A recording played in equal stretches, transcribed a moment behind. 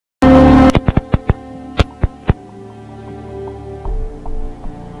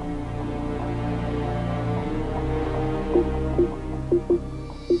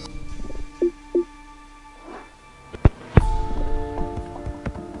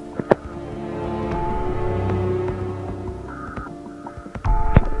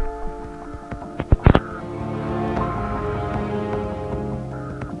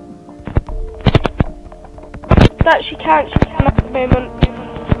can't shoot him at the moment.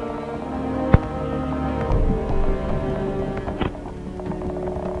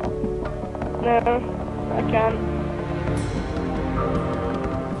 No, I can't.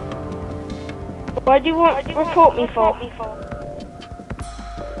 Why do you want to report me for?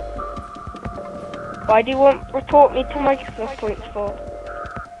 Why do you want to report me to Microsoft points for?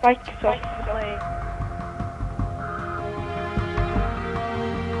 Microsoft.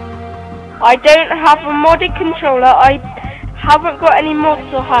 I don't have a modded controller. I haven't got any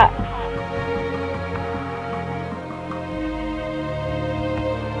mods or hacks.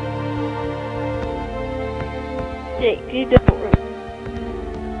 Jake, you don't.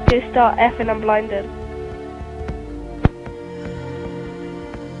 You start effing, I'm blinded.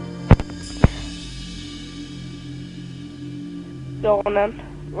 Go on then,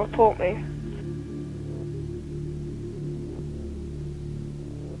 report me.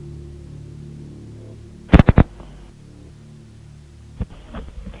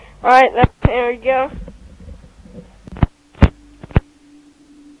 Alright then, here we go.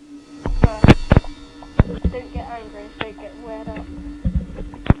 Don't get angry, don't get weird up.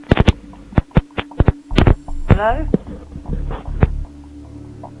 Hello?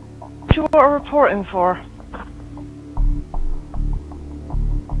 What do you want a reporting for?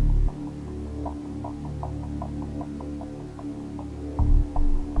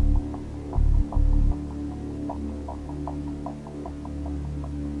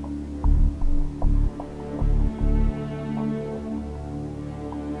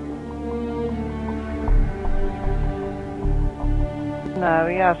 No,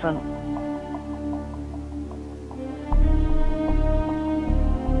 he hasn't.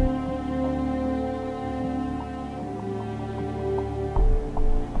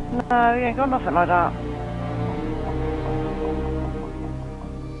 No, he ain't got nothing like that.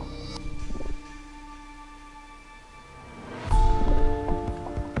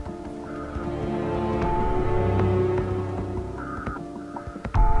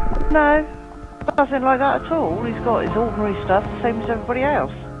 No, nothing like that at all. All he's got is ordinary stuff, the same as everybody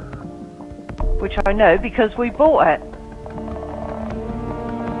else. Which I know because we bought it.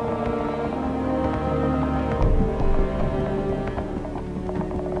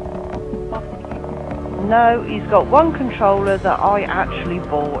 No, he's got one controller that I actually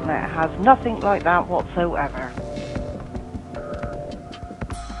bought and it has nothing like that whatsoever.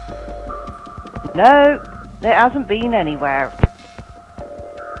 No, it hasn't been anywhere.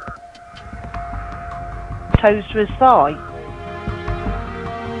 Toes to his thigh.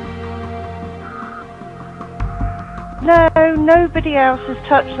 No, nobody else has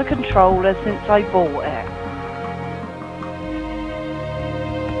touched the controller since I bought it.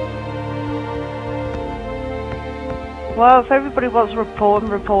 Well, if everybody wants to report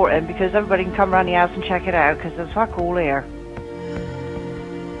him, because everybody can come around the house and check it out, because there's fuck all here.